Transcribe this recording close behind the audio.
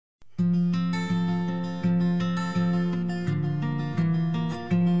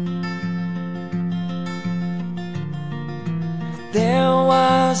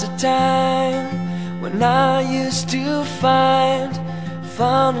was a time when I used to find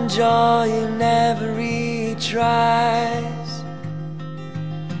fun and joy in every tries.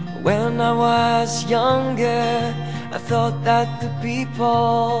 When I was younger, I thought that the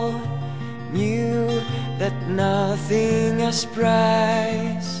people knew that nothing has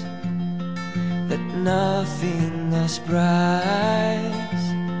price, that nothing has price.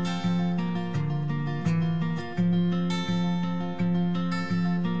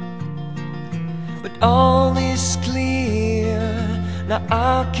 But all is clear, now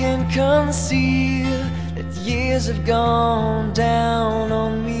I can conceal that years have gone down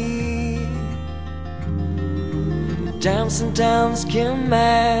on me. Downs and downs can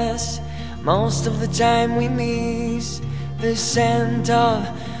mess, most of the time we miss the scent of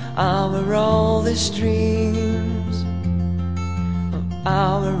our oldest dreams, of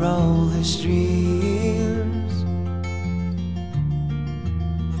our oldest dreams.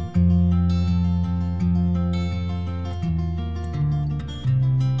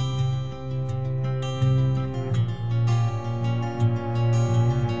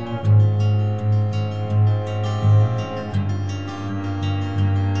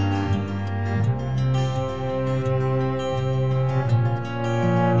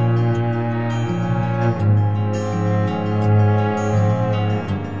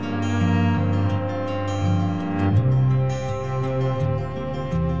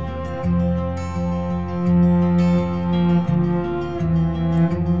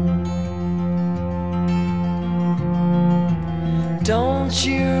 Don't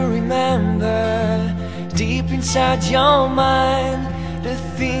you remember, deep inside your mind, the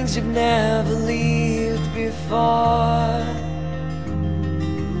things you've never lived before?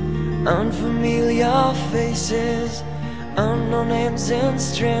 Unfamiliar faces, unknown names and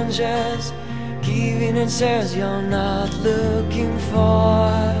strangers, giving answers you're not looking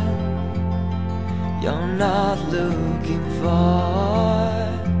for, you're not looking for.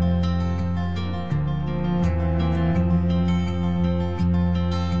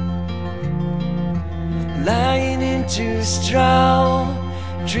 Lying into straw,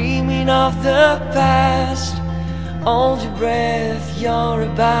 dreaming of the past. Hold your breath, you're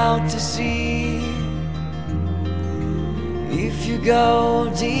about to see. If you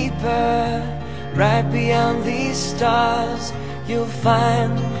go deeper, right beyond these stars, you'll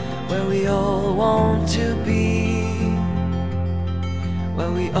find where we all want to be,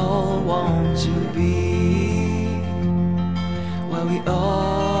 where we all want to be, where we all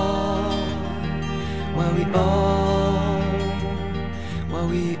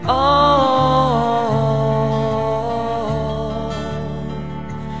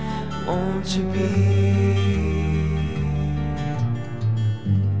want to be.